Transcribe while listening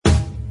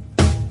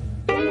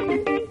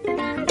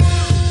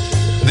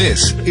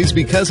This is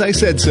Because I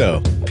Said So,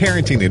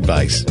 parenting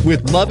advice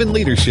with love and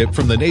leadership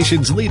from the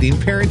nation's leading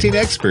parenting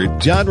expert,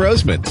 John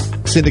Rosemond,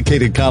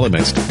 syndicated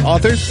columnist,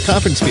 author,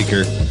 conference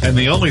speaker, and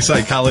the only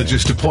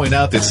psychologist to point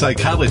out that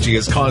psychology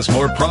has caused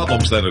more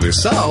problems than it has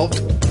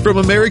solved. From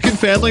American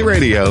Family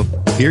Radio,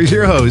 here's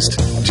your host,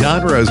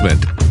 John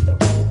Rosemond.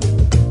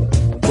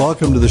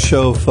 Welcome to the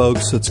show,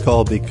 folks. It's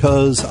called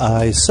Because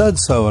I Said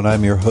So, and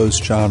I'm your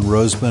host, John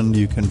Rosemond.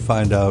 You can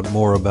find out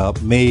more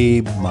about me,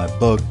 my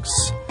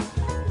books,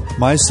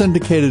 my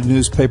syndicated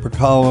newspaper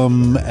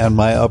column, and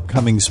my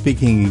upcoming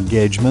speaking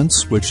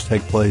engagements, which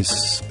take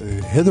place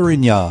hither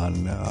and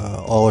yon,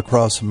 all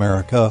across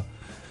America,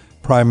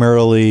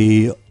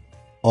 primarily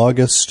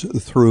August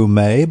through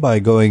May, by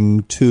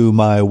going to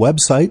my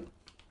website,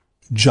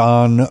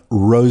 John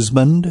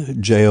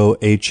Rosemond,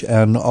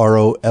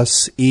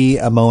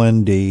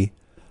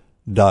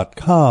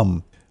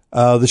 JohnRosemond.com.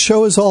 The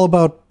show is all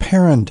about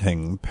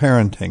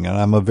parenting, and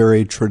I'm a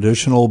very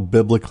traditional,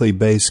 biblically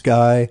based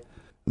guy.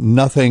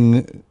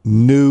 Nothing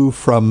new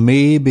from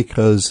me,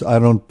 because I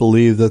don't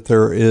believe that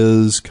there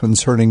is,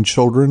 concerning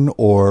children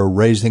or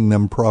raising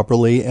them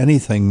properly,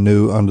 anything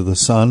new under the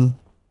sun.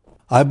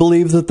 I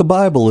believe that the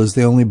Bible is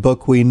the only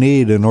book we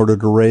need in order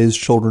to raise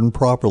children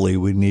properly.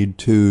 We need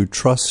to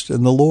trust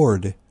in the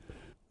Lord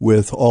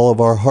with all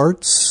of our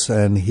hearts,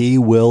 and He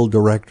will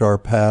direct our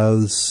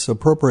paths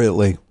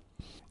appropriately.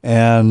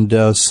 And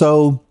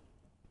so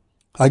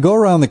I go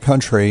around the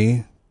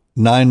country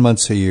 9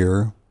 months a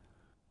year,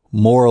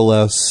 more or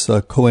less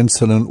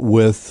coincident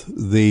with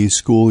the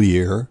school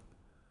year,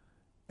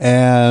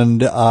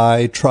 and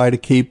I try to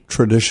keep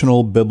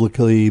traditional,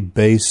 biblically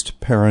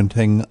based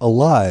parenting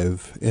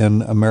alive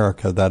in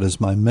America. That is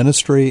my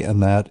ministry,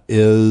 and that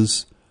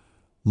is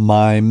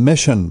my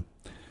mission.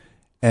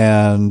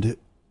 And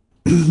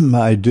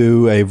I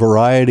do a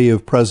variety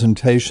of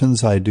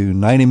presentations. I do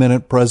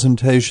 90-minute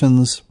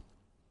presentations.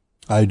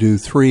 I do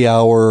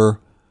 3-hour,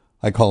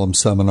 I call them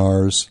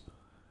seminars.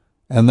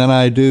 And then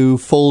I do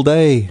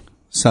full-day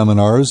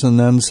seminars, and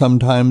then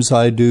sometimes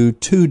I do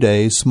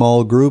 2-day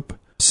small group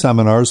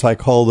seminars. I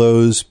call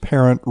those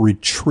parent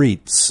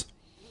retreats.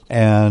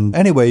 And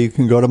anyway, you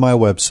can go to my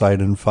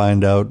website and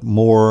find out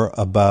more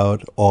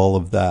about all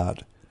of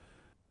that.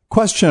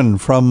 Question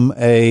from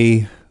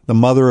the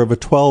mother of a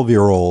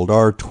 12-year-old.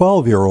 Our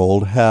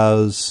 12-year-old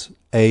has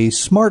a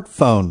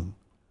smartphone.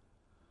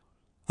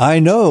 I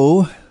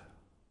know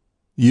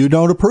you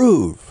don't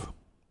approve.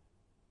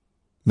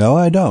 No,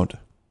 I don't.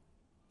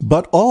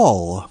 But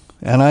all,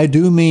 and I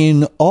do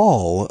mean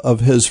all, of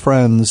his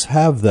friends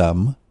have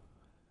them,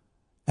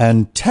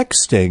 and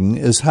texting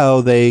is how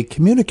they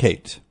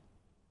communicate.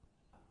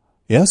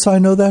 Yes, I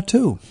know that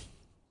too.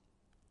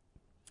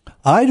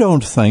 I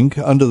don't think,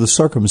 under the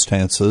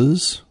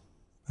circumstances,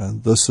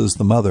 and this is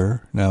the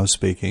mother now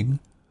speaking,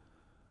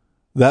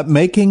 that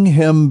making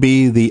him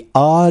be the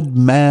odd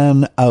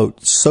man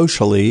out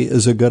socially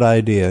is a good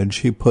idea, and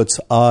she puts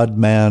odd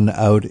man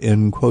out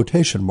in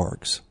quotation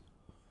marks.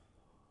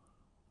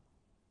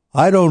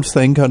 I don't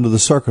think, under the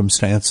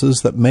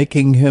circumstances, that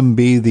making him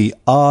be the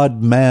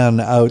odd man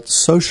out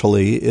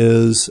socially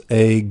is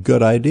a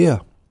good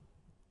idea.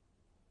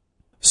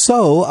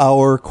 So,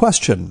 our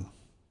question: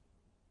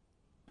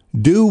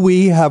 do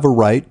we have a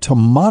right to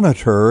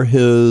monitor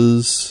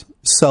his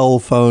cell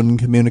phone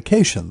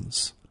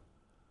communications?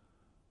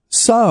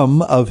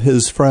 Some of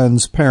his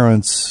friends'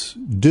 parents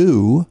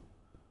do,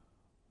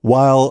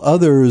 while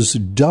others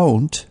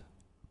don't,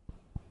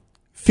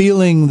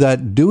 feeling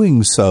that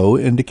doing so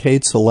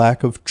indicates a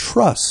lack of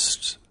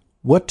trust.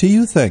 What do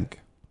you think?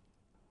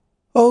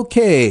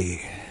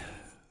 Okay.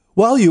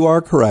 While you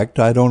are correct,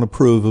 I don't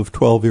approve of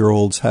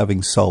 12-year-olds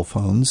having cell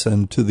phones.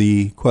 And to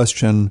the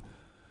question,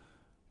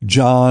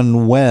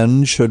 John,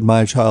 when should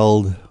my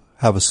child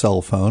have a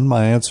cell phone?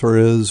 My answer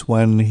is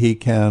when he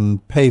can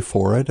pay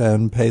for it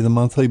and pay the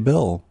monthly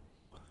bill.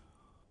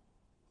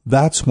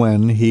 That's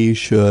when he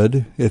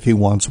should, if he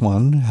wants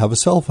one, have a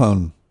cell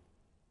phone.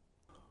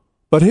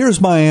 But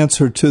here's my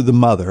answer to the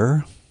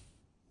mother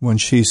when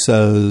she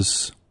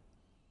says,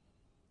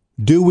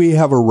 do we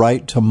have a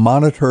right to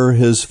monitor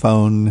his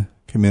phone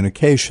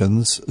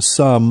communications?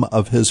 Some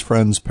of his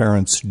friends'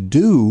 parents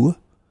do,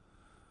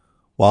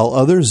 while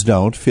others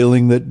don't,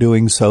 feeling that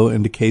doing so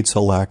indicates a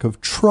lack of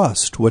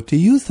trust. What do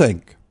you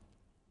think?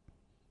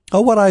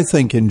 What I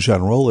think in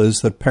general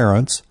is that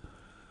parents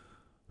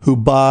who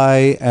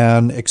buy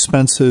an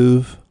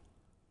expensive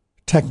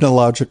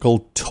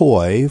technological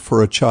toy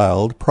for a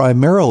child,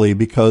 primarily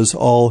because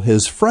all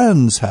his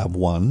friends have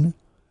one,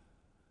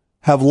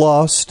 have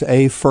lost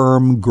a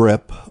firm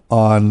grip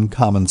on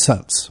common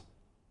sense.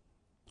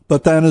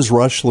 But then, as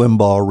Rush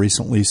Limbaugh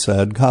recently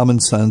said, common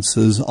sense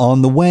is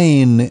on the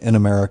wane in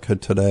America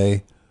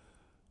today,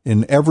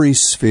 in every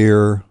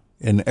sphere,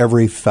 in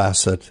every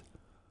facet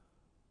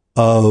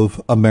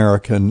of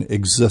American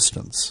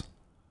existence.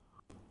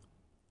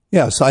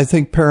 Yes, I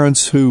think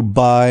parents who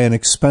buy an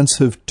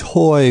expensive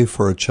toy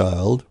for a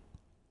child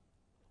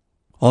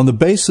on the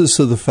basis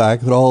of the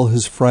fact that all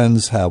his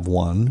friends have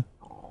one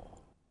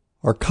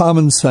are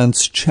common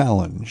sense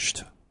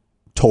challenged.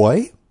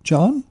 Toy?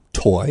 John?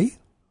 Toy?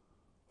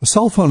 A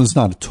cell phone is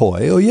not a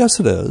toy. Oh, yes,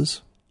 it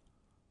is.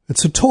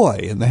 It's a toy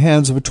in the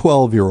hands of a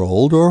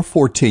 12-year-old or a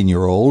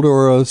 14-year-old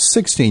or a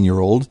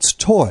 16-year-old. It's a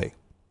toy.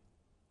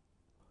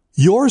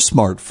 Your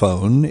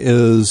smartphone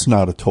is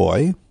not a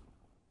toy.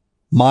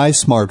 My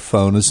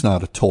smartphone is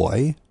not a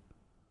toy.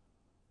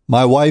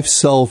 My wife's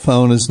cell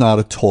phone is not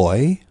a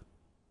toy.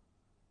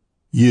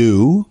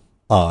 You,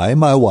 I,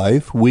 my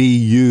wife, we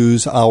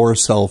use our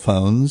cell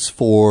phones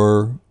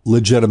for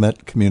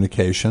legitimate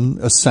communication,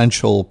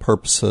 essential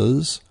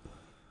purposes.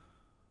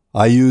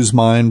 I use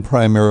mine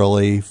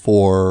primarily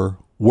for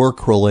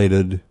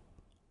work-related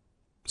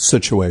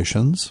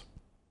situations.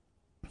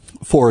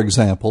 For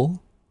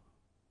example,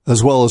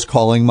 as well as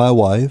calling my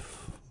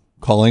wife,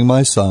 calling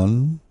my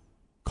son,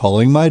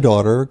 calling my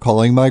daughter,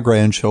 calling my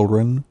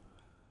grandchildren,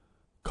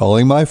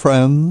 calling my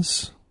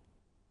friends,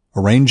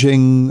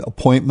 arranging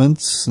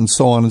appointments, and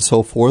so on and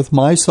so forth.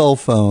 My cell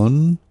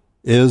phone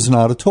is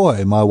not a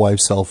toy. My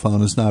wife's cell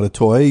phone is not a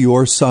toy.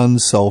 Your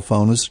son's cell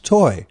phone is a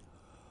toy.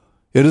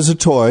 It is a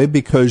toy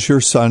because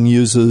your son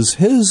uses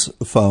his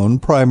phone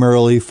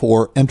primarily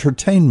for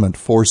entertainment,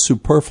 for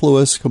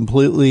superfluous,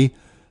 completely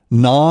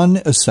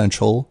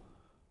non-essential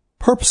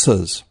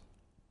purposes.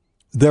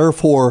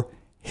 Therefore,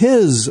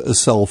 his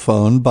cell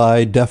phone,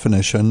 by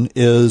definition,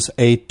 is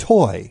a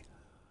toy.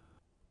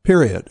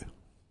 Period.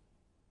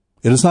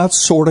 It is not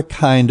sorta,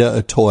 kinda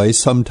a toy,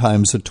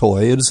 sometimes a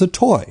toy. It is a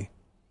toy.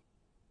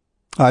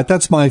 All right,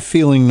 that's my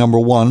feeling number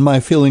one.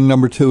 My feeling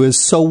number two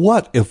is, so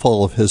what if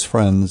all of his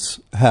friends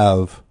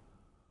have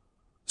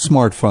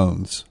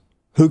smartphones?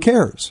 Who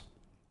cares?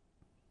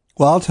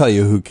 Well, I'll tell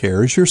you who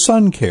cares. Your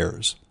son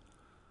cares.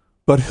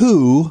 But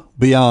who,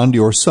 beyond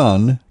your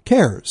son,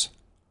 cares?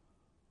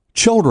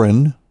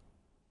 Children,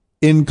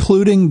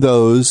 including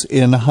those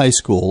in high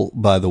school,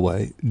 by the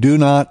way, do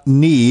not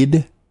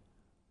need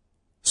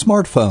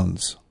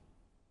smartphones.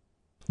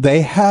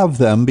 They have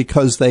them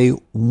because they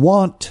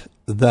want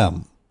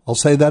them. I'll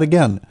say that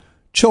again.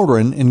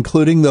 Children,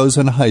 including those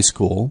in high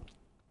school,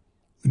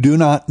 do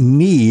not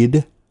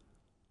need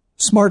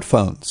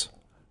smartphones.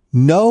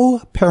 No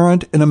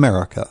parent in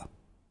America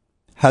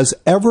has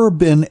ever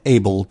been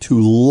able to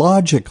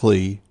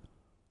logically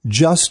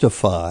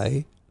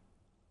justify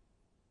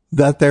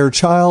that their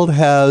child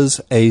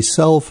has a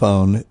cell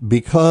phone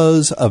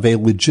because of a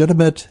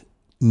legitimate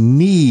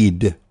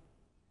need.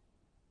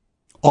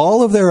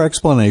 All of their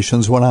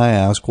explanations when I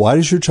ask, why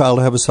does your child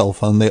have a cell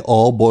phone, they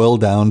all boil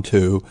down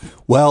to,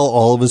 well,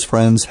 all of his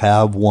friends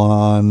have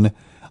one.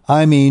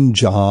 I mean,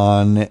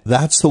 John,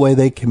 that's the way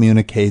they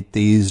communicate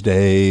these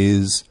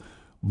days.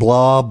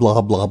 Blah,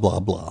 blah, blah,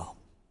 blah, blah.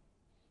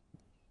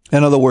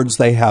 In other words,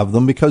 they have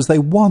them because they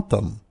want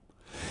them.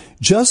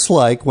 Just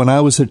like when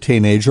I was a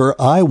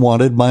teenager, I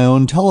wanted my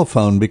own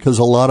telephone because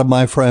a lot of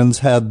my friends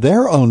had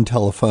their own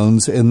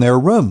telephones in their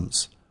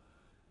rooms.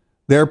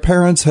 Their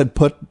parents had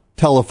put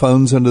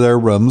telephones into their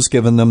rooms,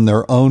 given them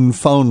their own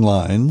phone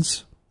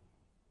lines.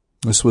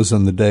 This was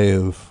in the day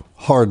of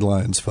hard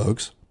lines,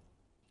 folks.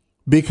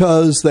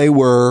 Because they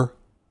were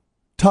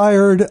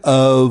tired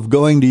of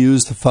going to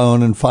use the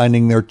phone and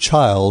finding their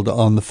child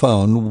on the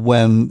phone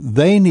when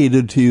they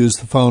needed to use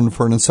the phone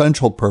for an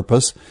essential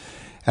purpose,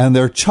 and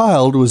their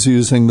child was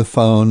using the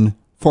phone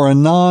for a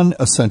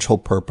non-essential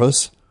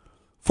purpose,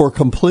 for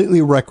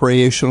completely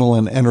recreational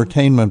and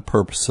entertainment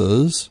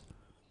purposes.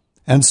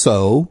 And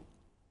so,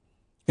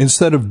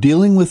 instead of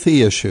dealing with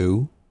the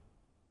issue,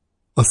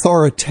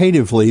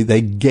 authoritatively,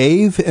 they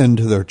gave in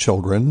to their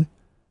children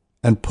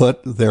and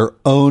put their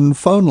own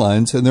phone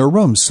lines in their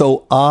room.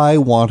 So I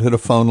wanted a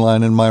phone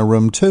line in my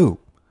room too,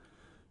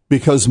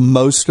 because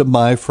most of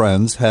my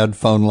friends had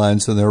phone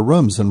lines in their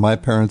rooms. And my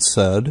parents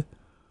said,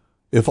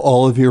 if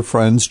all of your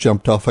friends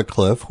jumped off a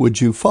cliff,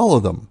 would you follow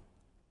them?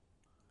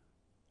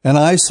 And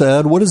I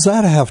said, what does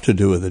that have to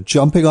do with it?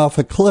 Jumping off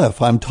a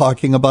cliff, I'm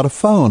talking about a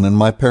phone. And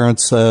my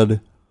parents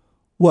said,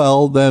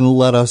 well, then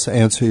let us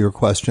answer your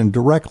question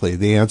directly.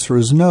 The answer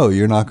is no,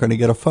 you're not going to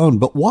get a phone.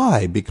 But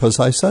why? Because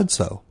I said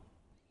so.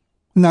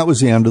 And that was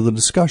the end of the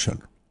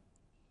discussion.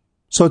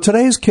 So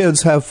today's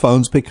kids have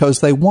phones because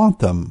they want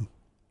them.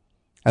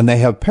 And they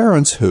have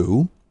parents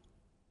who,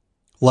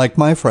 like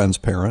my friend's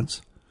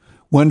parents,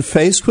 when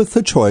faced with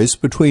the choice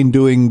between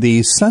doing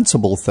the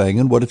sensible thing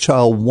and what a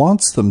child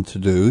wants them to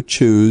do,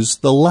 choose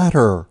the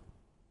latter.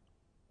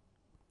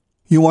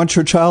 You want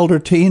your child or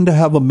teen to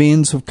have a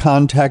means of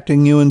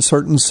contacting you in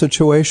certain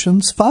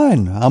situations?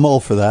 Fine, I'm all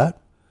for that.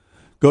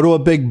 Go to a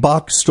big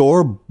box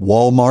store,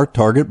 Walmart,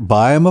 Target,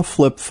 buy them a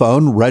flip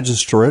phone,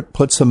 register it,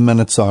 put some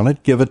minutes on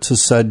it, give it to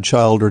said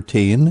child or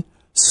teen,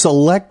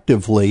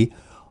 selectively,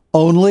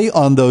 only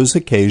on those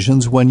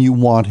occasions when you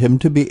want him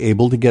to be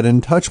able to get in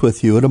touch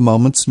with you at a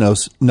moment's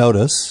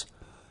notice,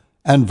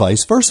 and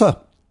vice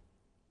versa.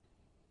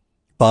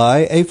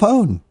 Buy a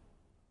phone.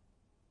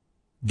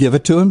 Give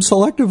it to him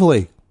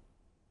selectively.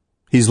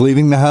 He's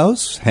leaving the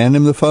house, hand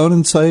him the phone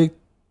and say,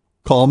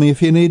 call me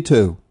if you need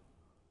to.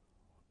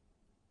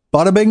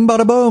 Bada bing,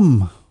 bada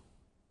boom.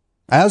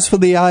 As for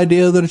the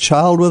idea that a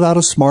child without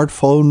a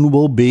smartphone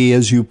will be,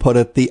 as you put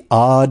it, the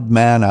odd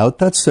man out,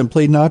 that's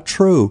simply not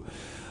true.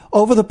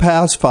 Over the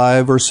past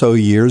 5 or so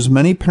years,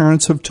 many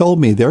parents have told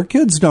me their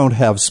kids don't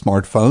have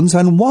smartphones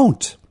and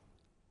won't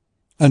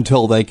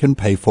until they can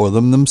pay for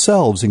them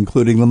themselves,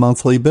 including the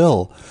monthly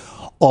bill.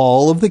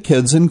 All of the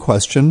kids in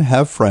question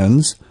have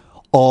friends.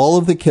 All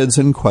of the kids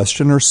in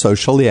question are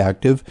socially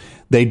active.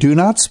 They do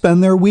not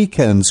spend their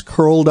weekends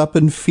curled up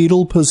in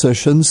fetal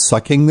positions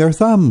sucking their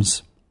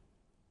thumbs.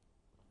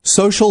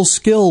 Social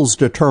skills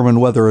determine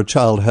whether a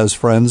child has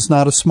friends,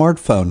 not a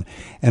smartphone.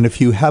 And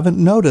if you haven't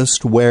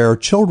noticed, where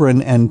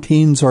children and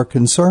teens are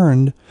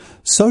concerned,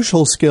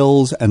 social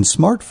skills and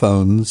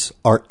smartphones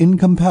are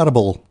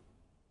incompatible.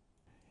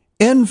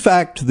 In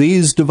fact,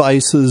 these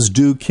devices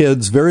do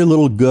kids very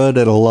little good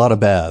and a lot of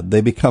bad.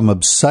 They become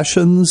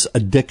obsessions,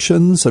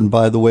 addictions, and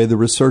by the way, the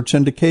research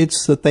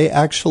indicates that they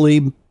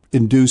actually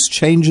induce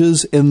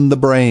changes in the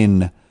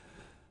brain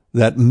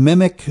that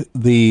mimic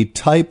the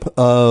type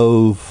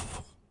of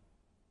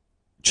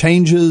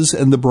changes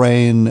in the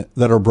brain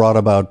that are brought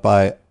about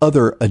by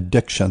other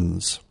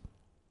addictions.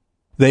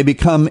 They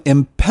become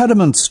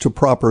impediments to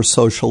proper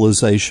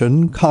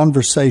socialization,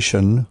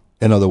 conversation,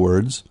 in other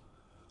words,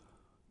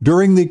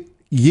 during the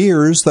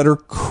years that are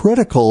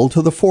critical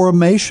to the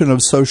formation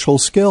of social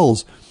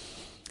skills.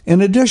 In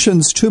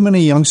addition, too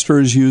many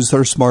youngsters use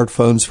their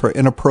smartphones for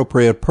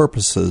inappropriate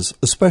purposes,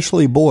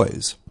 especially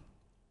boys.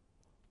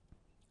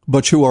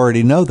 But you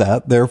already know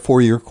that,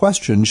 therefore your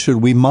question, should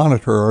we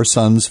monitor our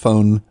son's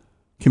phone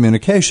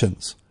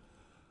communications?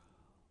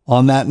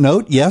 On that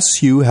note,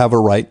 yes, you have a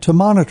right to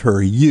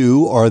monitor.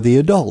 You are the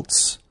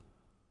adults.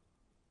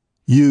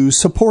 You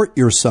support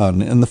your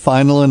son. In the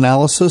final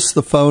analysis,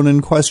 the phone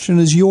in question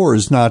is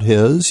yours, not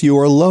his. You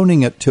are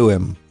loaning it to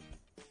him.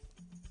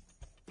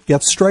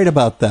 Get straight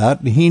about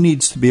that. He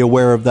needs to be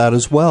aware of that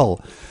as well.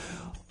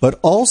 But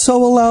also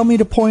allow me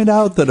to point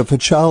out that if a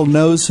child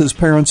knows his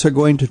parents are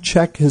going to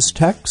check his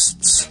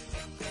texts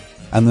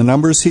and the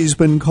numbers he's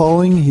been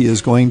calling, he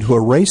is going to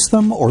erase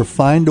them or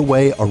find a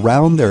way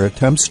around their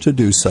attempts to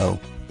do so.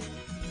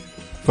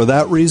 For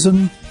that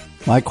reason,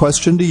 my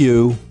question to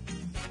you,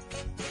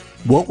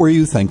 what were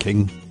you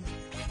thinking?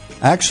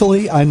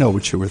 Actually, I know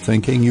what you were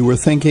thinking. You were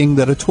thinking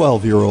that a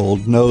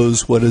 12-year-old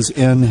knows what is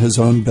in his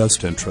own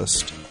best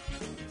interest.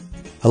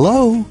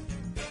 Hello?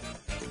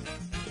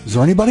 Is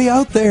there anybody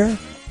out there?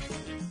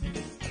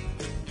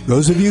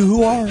 Those of you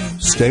who are,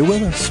 stay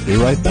with us. Be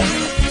right back.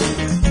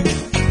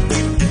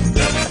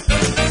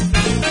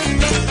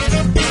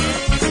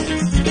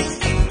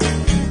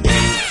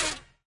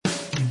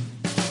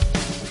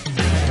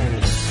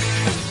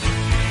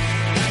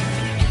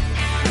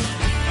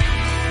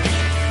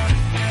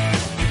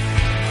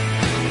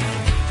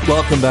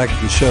 Welcome back to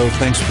the show.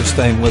 Thanks for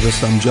staying with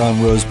us. I'm John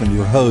Rosemond,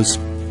 your host.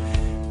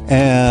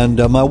 And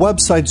my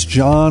website's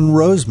John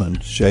Rosemond,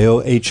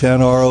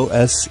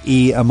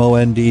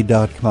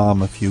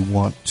 JohnRosemond.com if you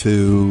want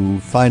to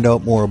find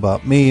out more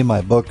about me,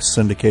 my books,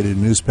 syndicated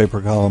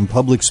newspaper column,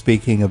 public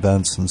speaking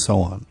events, and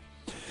so on.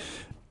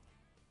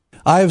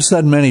 I have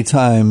said many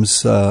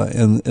times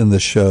in the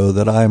show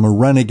that I am a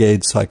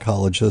renegade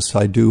psychologist.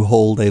 I do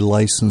hold a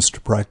license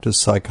to practice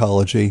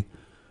psychology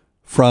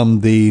from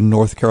the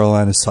North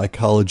Carolina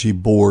Psychology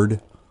Board,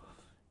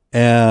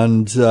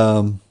 and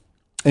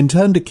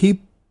intend to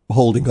keep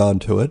holding on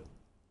to it,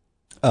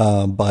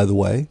 by the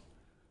way.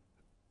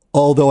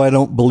 Although I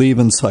don't believe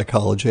in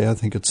psychology, I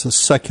think it's a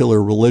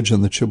secular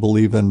religion that you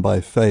believe in by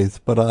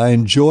faith, but I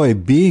enjoy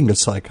being a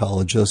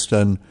psychologist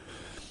and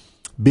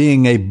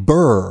being a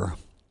burr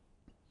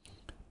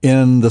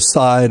in the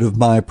side of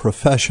my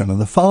profession.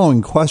 And the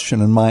following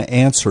question and my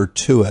answer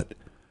to it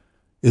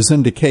is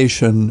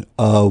indication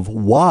of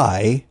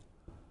why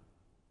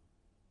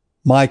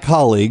my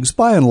colleagues,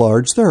 by and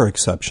large, there are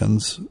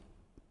exceptions,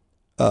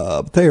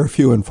 they are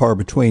few and far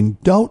between,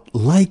 don't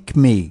like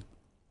me.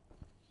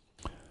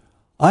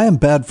 I am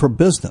bad for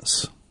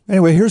business.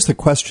 Anyway, here's the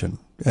question,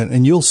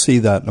 and you'll see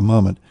that in a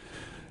moment.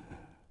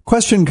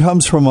 Question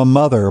comes from a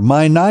mother.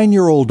 My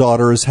 9-year-old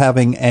daughter is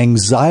having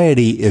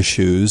anxiety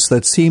issues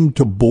that seem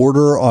to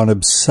border on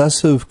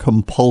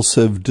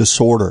obsessive-compulsive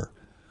disorder.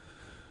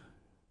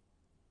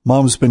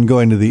 Mom's been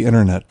going to the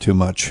internet too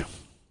much.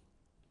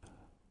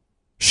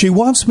 She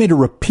wants me to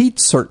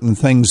repeat certain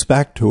things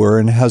back to her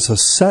and has a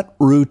set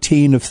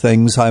routine of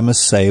things I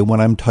must say when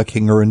I'm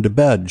tucking her into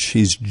bed.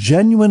 She's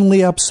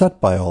genuinely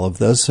upset by all of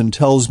this and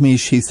tells me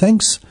she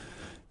thinks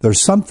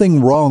there's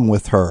something wrong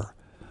with her.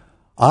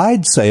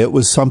 I'd say it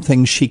was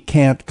something she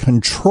can't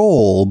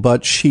control,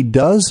 but she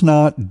does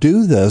not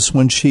do this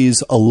when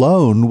she's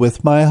alone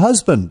with my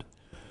husband.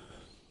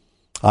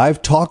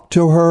 I've talked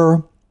to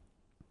her.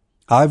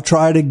 I've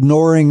tried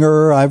ignoring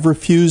her, I've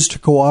refused to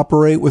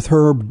cooperate with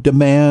her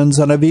demands,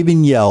 and I've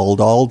even yelled,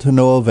 all to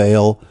no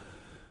avail.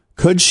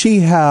 Could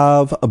she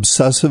have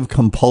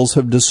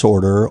obsessive-compulsive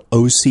disorder,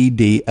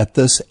 OCD, at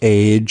this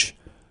age?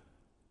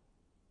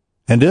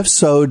 And if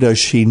so, does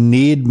she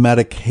need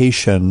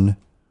medication?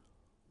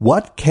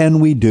 What can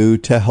we do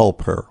to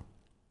help her?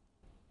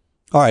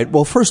 All right,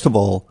 well, first of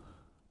all,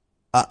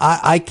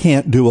 I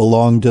can't do a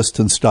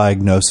long-distance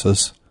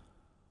diagnosis.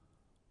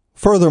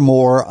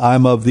 Furthermore,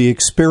 I'm of the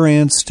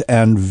experienced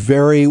and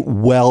very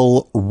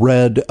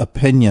well-read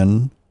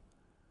opinion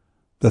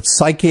that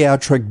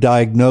psychiatric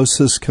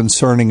diagnosis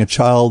concerning a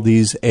child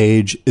these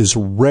age is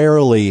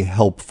rarely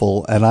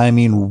helpful, and I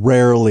mean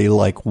rarely,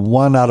 like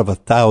 1 out of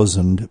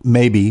 1,000,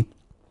 maybe.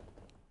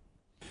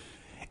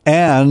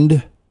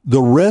 And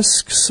the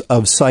risks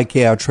of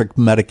psychiatric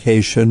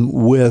medication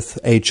with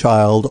a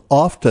child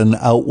often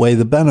outweigh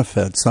the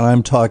benefits. And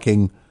I'm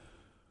talking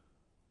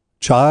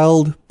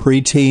child,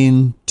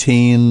 preteen,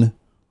 teen.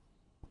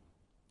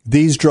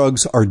 These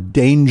drugs are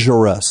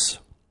dangerous.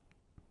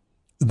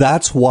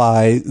 That's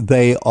why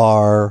they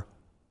are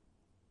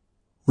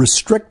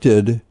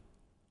restricted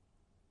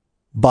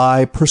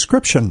by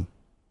prescription.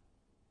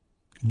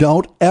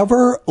 Don't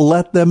ever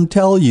let them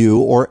tell you,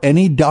 or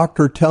any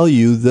doctor tell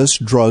you, this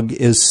drug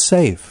is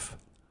safe.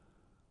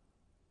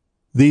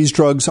 These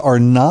drugs are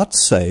not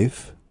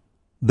safe.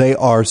 They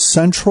are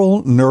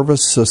central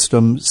nervous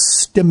system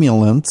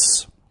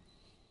stimulants,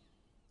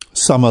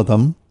 some of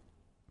them.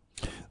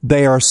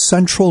 They are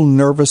central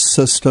nervous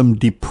system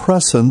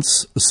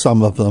depressants,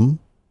 some of them.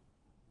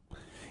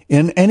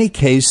 In any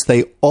case,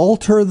 they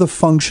alter the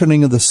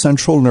functioning of the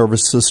central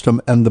nervous system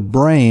and the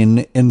brain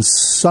in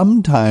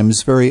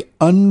sometimes very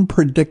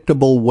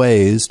unpredictable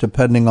ways,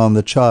 depending on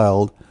the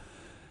child.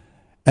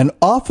 And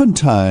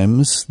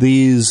oftentimes,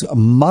 these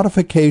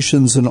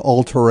modifications and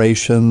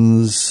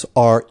alterations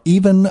are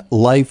even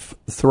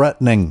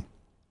life-threatening.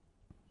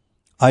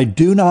 I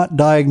do not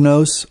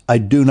diagnose. I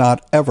do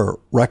not ever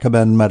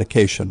recommend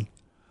medication.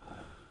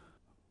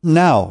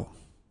 Now,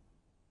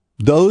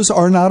 those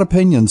are not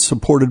opinions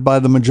supported by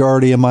the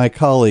majority of my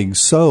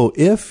colleagues. So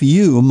if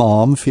you,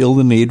 Mom, feel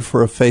the need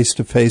for a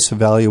face-to-face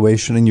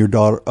evaluation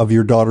of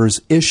your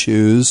daughter's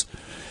issues,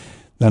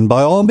 then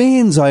by all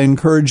means, I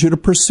encourage you to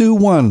pursue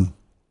one.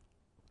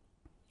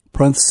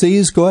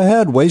 Parentheses, go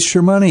ahead, waste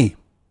your money.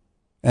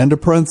 End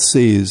of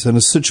parentheses. In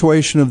a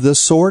situation of this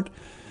sort,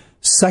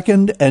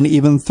 second and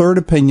even third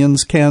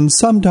opinions can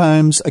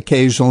sometimes,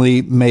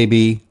 occasionally,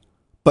 maybe,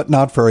 but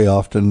not very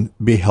often,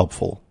 be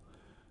helpful.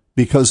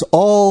 Because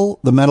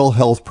all the mental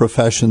health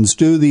professions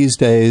do these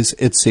days,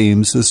 it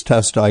seems, is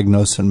test,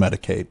 diagnose, and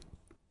medicate.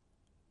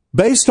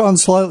 Based on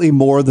slightly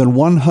more than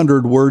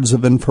 100 words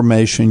of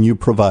information you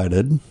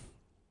provided,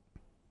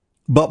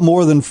 but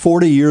more than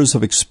 40 years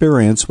of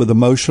experience with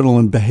emotional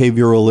and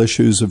behavioral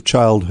issues of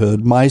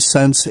childhood, my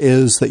sense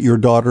is that your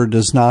daughter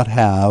does not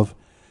have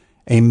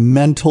a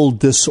mental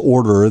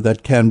disorder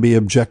that can be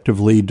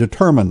objectively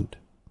determined.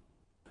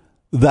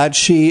 That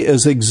she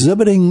is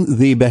exhibiting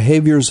the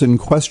behaviors in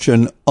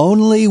question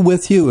only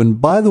with you. And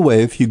by the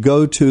way, if you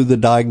go to the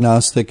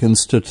Diagnostic and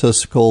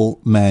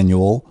Statistical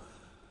Manual,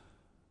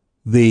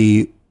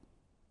 the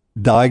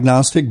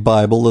Diagnostic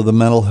Bible of the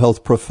Mental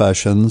Health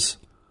Professions,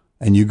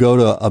 and you go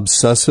to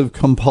Obsessive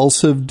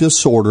Compulsive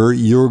Disorder,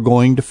 you're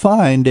going to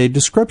find a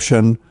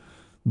description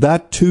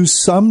that to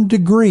some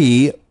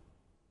degree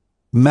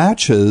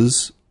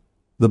matches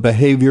the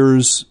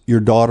behaviors your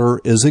daughter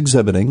is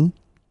exhibiting,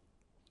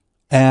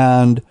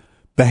 and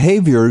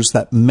behaviors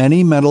that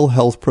many mental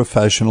health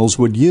professionals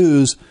would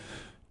use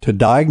to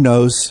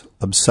diagnose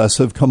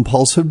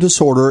obsessive-compulsive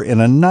disorder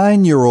in a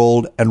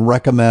 9-year-old and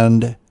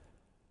recommend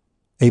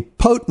a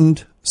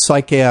potent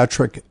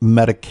psychiatric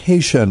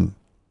medication.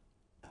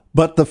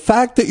 But the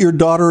fact that your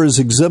daughter is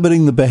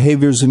exhibiting the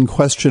behaviors in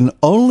question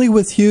only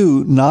with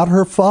you, not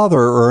her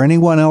father or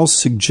anyone else,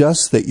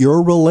 suggests that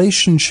your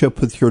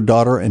relationship with your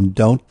daughter, and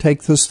don't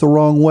take this the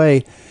wrong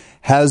way,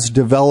 has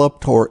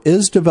developed or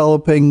is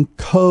developing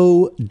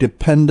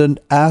codependent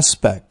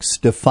aspects,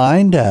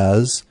 defined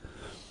as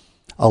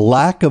a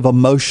lack of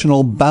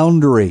emotional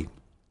boundary.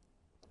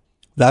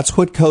 That's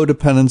what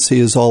codependency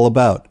is all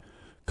about.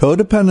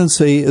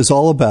 Codependency is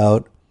all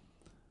about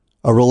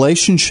a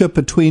relationship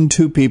between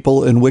two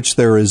people in which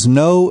there is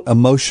no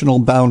emotional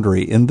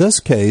boundary. In this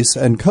case,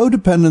 and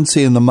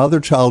codependency in the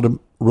mother-child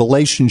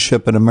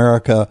relationship in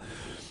America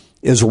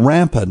is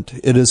rampant.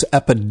 It is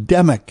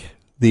epidemic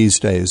these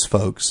days,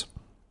 folks.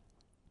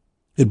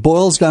 It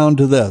boils down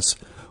to this.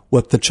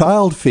 What the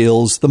child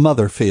feels, the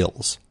mother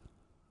feels.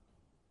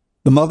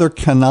 The mother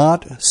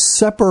cannot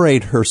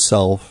separate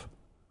herself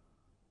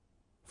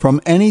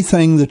from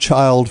anything the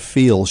child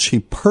feels. She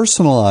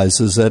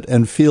personalizes it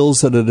and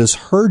feels that it is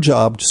her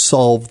job to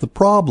solve the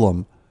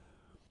problem.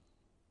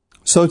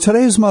 So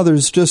today's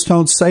mothers just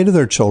don't say to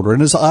their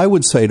children, as I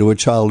would say to a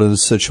child in a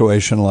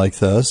situation like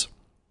this,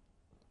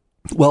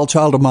 well,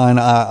 child of mine,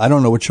 I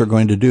don't know what you're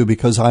going to do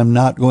because I'm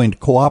not going to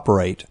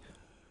cooperate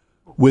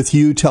with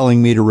you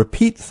telling me to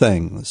repeat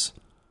things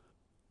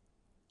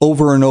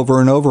over and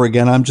over and over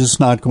again. I'm just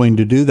not going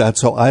to do that.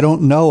 So I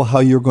don't know how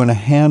you're going to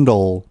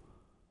handle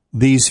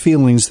these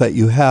feelings that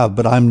you have,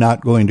 but I'm not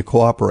going to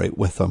cooperate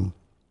with them.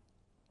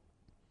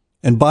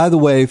 And by the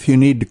way, if you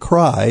need to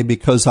cry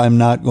because I'm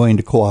not going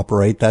to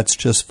cooperate, that's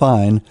just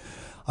fine.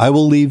 I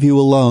will leave you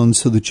alone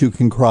so that you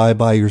can cry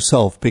by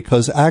yourself,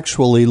 because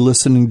actually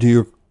listening to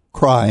your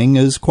crying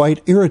is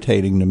quite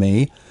irritating to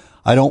me.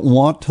 I don't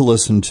want to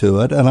listen to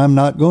it, and I'm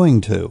not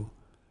going to.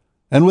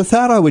 And with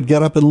that, I would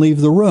get up and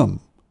leave the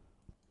room.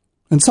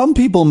 And some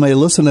people may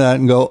listen to that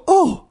and go,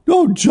 oh,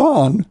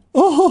 John,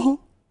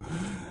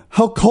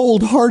 how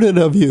cold-hearted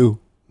of you.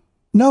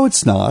 No,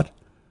 it's not.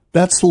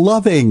 That's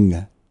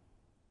loving.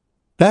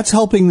 That's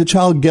helping the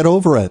child get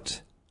over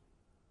it.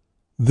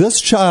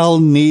 This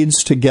child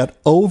needs to get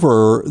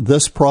over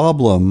this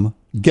problem,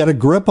 get a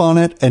grip on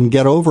it, and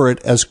get over it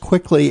as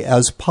quickly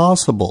as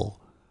possible.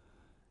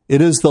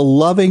 It is the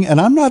loving,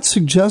 and I'm not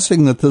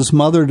suggesting that this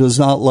mother does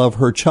not love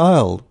her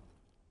child.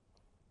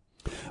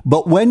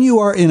 But when you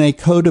are in a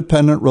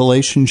codependent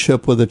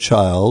relationship with a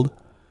child,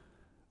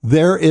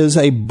 there is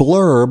a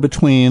blur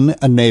between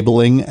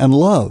enabling and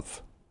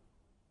love.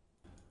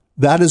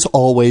 That is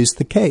always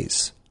the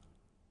case.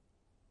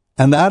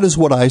 And that is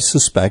what I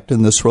suspect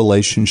in this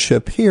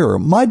relationship here.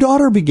 My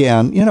daughter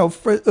began,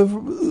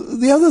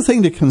 the other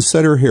thing to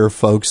consider here,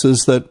 folks,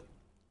 is that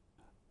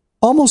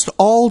almost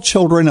all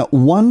children at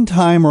one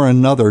time or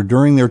another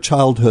during their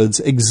childhoods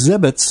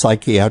exhibit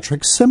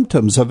psychiatric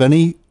symptoms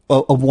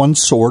of one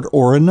sort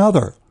or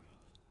another.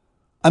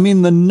 I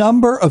mean, the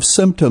number of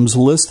symptoms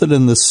listed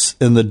in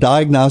the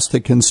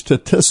Diagnostic and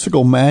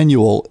Statistical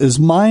Manual is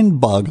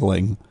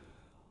mind-boggling.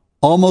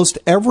 Almost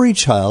every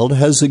child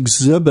has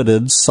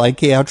exhibited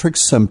psychiatric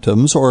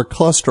symptoms or a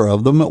cluster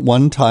of them at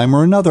one time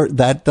or another.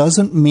 That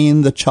doesn't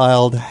mean the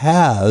child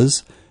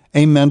has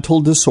a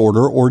mental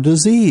disorder or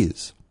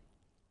disease.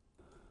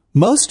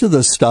 Most of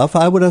this stuff,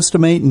 I would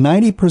estimate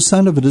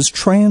 90% of it is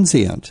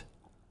transient.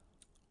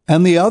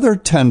 And the other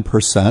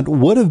 10%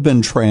 would have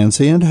been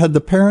transient had the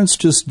parents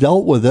just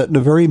dealt with it in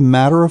a very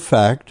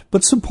matter-of-fact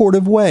but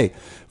supportive way.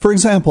 For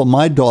example,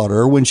 my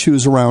daughter, when she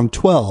was around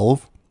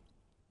 12,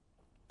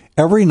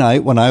 every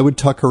night when I would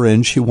tuck her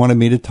in, she wanted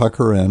me to tuck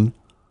her in,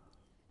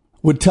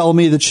 would tell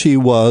me that she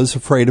was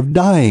afraid of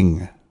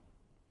dying.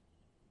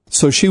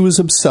 So she was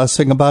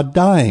obsessing about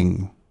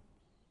dying.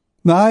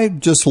 Now, I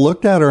just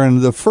looked at her,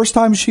 and the first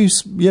time she,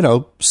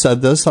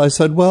 said this, I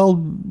said,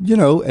 well,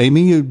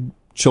 Amy,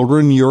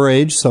 children your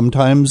age,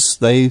 sometimes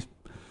they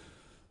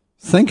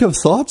think of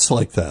thoughts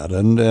like that.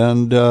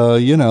 And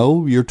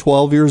you're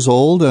 12 years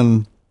old,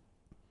 and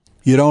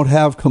you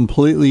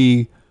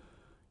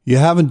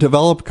haven't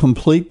developed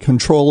complete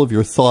control of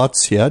your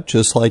thoughts yet,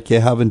 just like you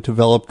haven't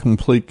developed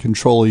complete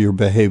control of your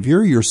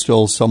behavior. You're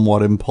still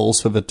somewhat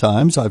impulsive at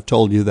times. I've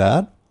told you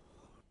that.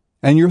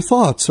 And your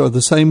thoughts are the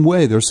same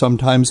way. They're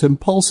sometimes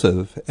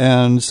impulsive.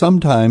 And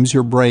sometimes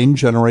your brain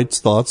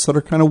generates thoughts that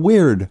are kind of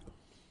weird.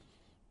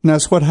 And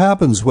that's what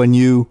happens when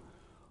you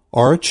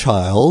are a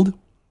child.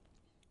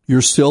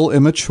 You're still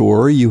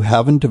immature. You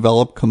haven't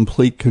developed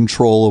complete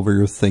control over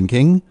your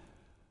thinking.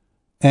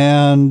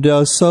 And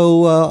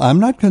so I'm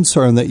not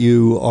concerned that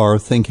you are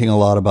thinking a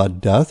lot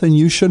about death, and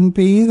you shouldn't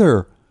be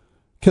either.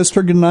 Kissed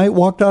her goodnight,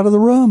 walked out of the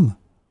room.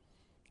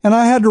 And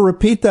I had to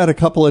repeat that a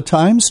couple of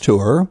times to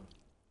her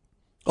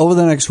over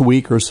the next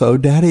week or so.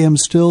 Daddy, I'm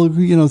still,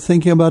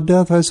 thinking about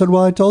death. I said,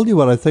 well, I told you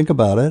what I think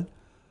about it.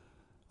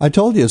 I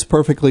told you it's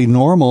perfectly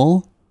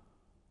normal.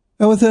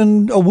 And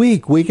within a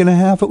week and a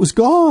half, it was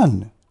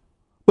gone.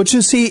 But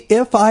you see,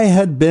 if I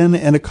had been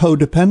in a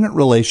codependent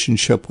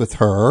relationship with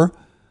her,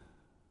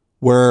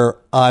 where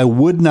I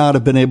would not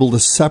have been able to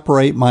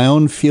separate my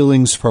own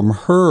feelings from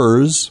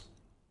hers,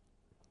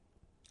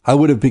 I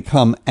would have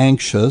become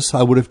anxious.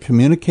 I would have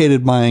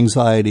communicated my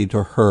anxiety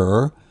to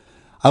her.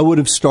 I would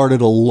have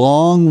started a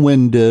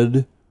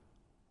long-winded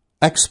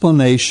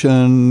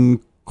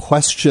explanation,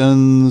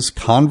 questions,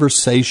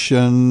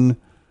 conversation,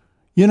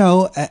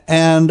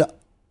 and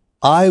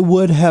I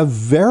would have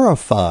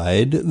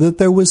verified that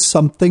there was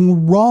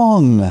something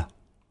wrong.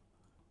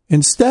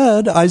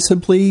 Instead, I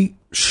simply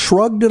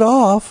shrugged it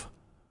off.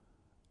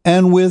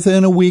 And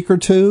within a week or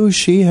two,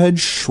 she had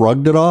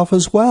shrugged it off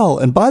as well.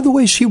 And by the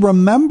way, she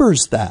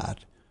remembers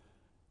that.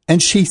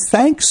 And she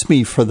thanks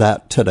me for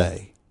that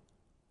today.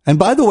 And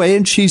by the way,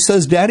 and she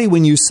says, Daddy,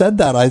 when you said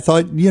that, I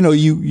thought,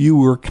 you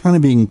were kind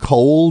of being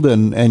cold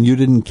and you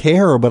didn't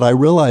care, but I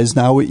realize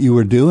now what you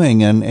were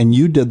doing, and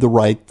you did the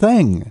right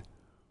thing.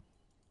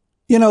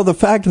 The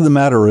fact of the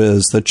matter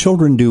is that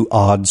children do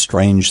odd,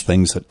 strange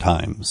things at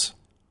times.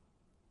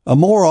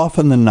 More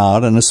often than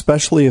not, and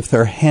especially if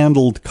they're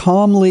handled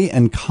calmly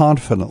and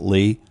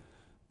confidently,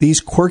 these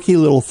quirky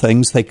little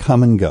things, they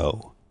come and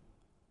go.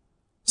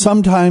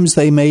 Sometimes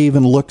they may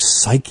even look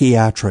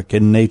psychiatric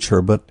in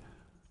nature, but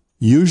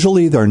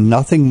usually they're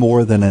nothing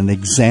more than an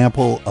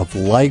example of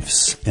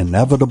life's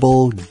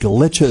inevitable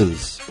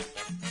glitches.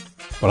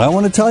 But I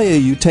want to tell you,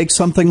 you take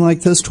something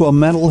like this to a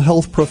mental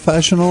health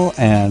professional,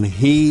 and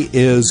he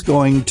is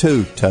going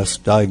to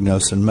test,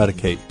 diagnose, and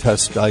medicate.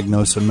 Test,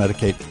 diagnose, and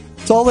medicate.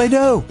 That's all they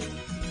do.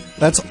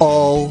 That's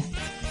all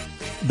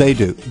they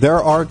do.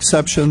 There are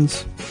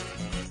exceptions,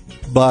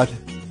 but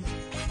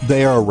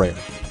they are rare.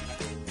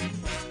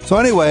 So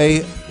anyway,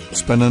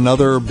 it's been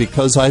another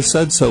Because I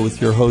Said So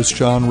with your host,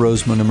 John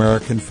Rosemond,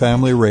 American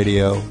Family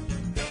Radio,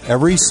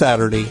 every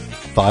Saturday,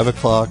 5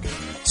 o'clock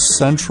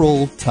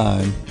Central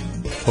Time.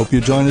 Hope you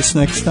join us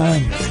next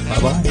time.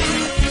 Bye-bye.